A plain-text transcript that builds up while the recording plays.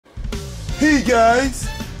Hey guys,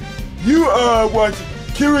 you are watching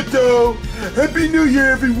Kirito. Happy New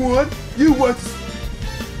Year, everyone. You watched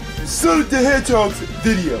Sonic the Hedgehog's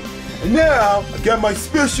video. And now, I got my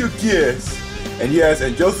special guest. And yes,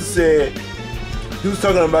 and Joseph said, he was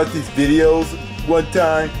talking about these videos one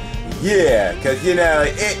time. Yeah, cause you know,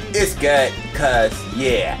 it's good, cause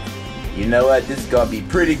yeah. You know what, this is gonna be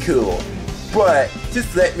pretty cool. But,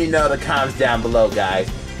 just let me know in the comments down below, guys.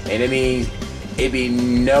 And it means, it'd be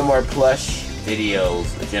no more plush videos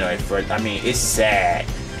January 1st. I mean, it's sad.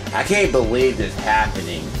 I can't believe this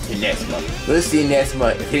happening to next month. Let's see next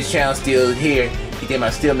month. If his channel's still here, he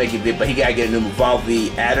might still make it big, but he gotta get a new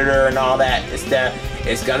Volvi editor and all that and stuff.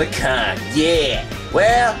 It's gonna come. Yeah.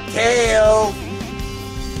 Well, tails.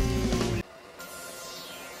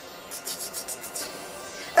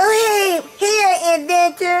 Oh, hey,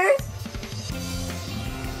 inventors.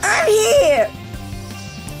 I'm here.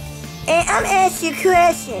 And I'm asking you a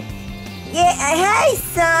question. Yeah, hi,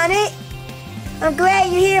 Sonic. I'm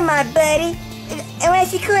glad you're here, my buddy. And I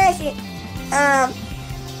ask you a question.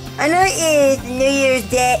 I know it is New Year's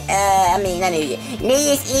Day. Not New Year's. New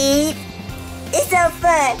Year's Eve. It's so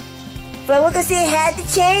fun. But we're gonna see how the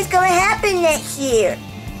change gonna happen next year.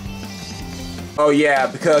 Oh yeah,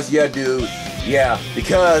 because yeah, dude. Yeah,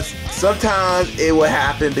 because sometimes it will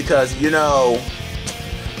happen because, you know,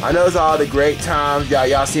 I know it's all the great times.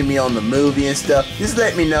 Y'all see me on the movie and stuff. Just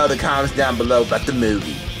let me know in the comments down below about the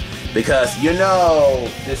movie. Because, you know,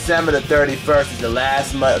 December the 31st is the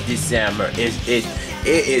last month of December. It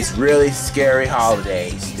is really scary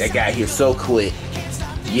holidays that got here so quick.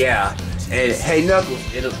 Yeah. And hey, Knuckles.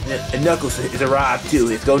 And Knuckles is arrived too.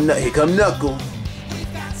 Here come Knuckles.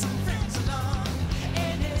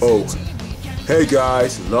 Oh. Hey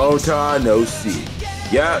guys, long time no see.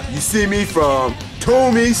 Yeah, you see me from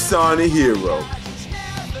Tommy Sonic Hero.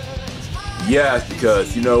 Yes,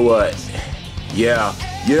 because you know what? Yeah,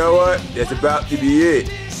 you know what? That's about to be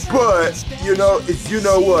it. But you know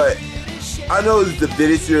what? I know the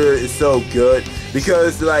video is so good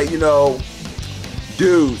because, like, you know,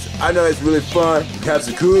 dudes, I know it's really fun. Have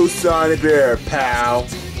some cool Sonic Bear, pal.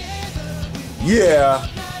 Yeah,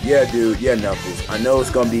 dude, yeah, Knuckles. I know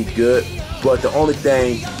it's gonna be good. But the only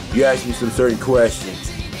thing, you ask me some certain questions.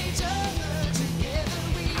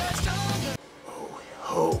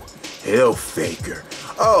 Oh, hell faker.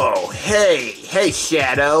 Oh, hey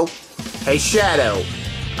Shadow. Hey Shadow.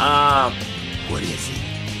 What is he?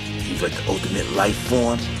 He's like the ultimate life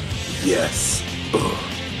form? Yes.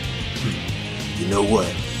 You know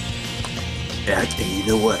what? And you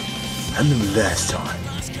know what? I remember last time.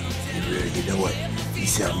 You know what? He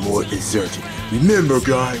sound more exerted. Remember,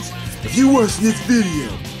 guys, if you watch this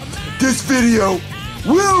video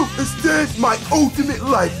will extend my ultimate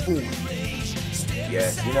life form.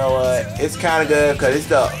 Yes, you know what? It's kind of good because it's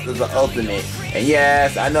the ultimate. And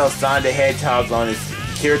yes, I know Sonic the Hedgehog's on his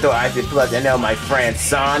Kiritoiaasc Plus. I know my friend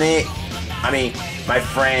my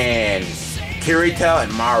friends Kirito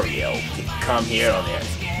and Mario come here on there.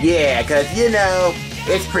 Yeah, because, you know,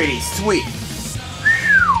 it's pretty sweet.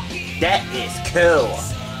 That is cool.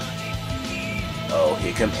 Oh,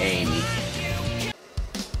 here come Amy.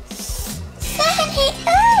 Sonic!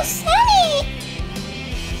 Oh, Sonic!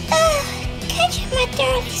 Oh, catch my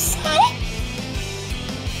darling Sonic.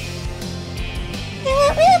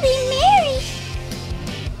 We'll be married.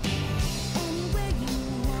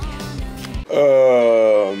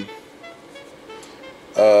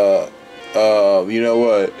 You know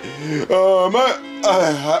what?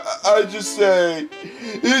 I just say,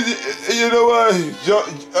 you know what?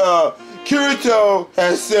 Kirito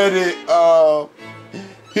has said it.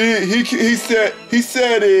 He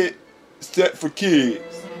said it set for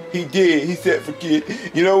kids. He did. He said for kids.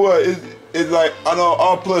 You know what? It's like, I know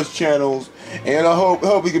all plus channels, and I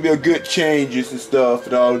hope it can be a good changes and stuff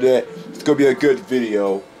and all that. It's gonna be a good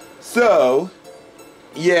video. So,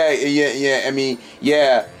 yeah. I mean,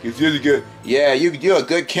 yeah. It's really good. Yeah, you're a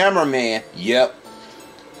good cameraman. Yep.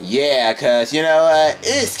 Yeah, cause you know what?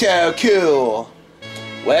 It's so cool.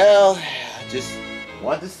 Well, just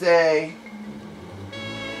want to say,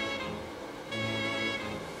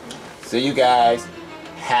 so you guys,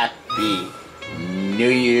 Happy New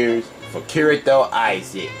Year's for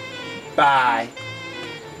Kiritoiaasc. Bye.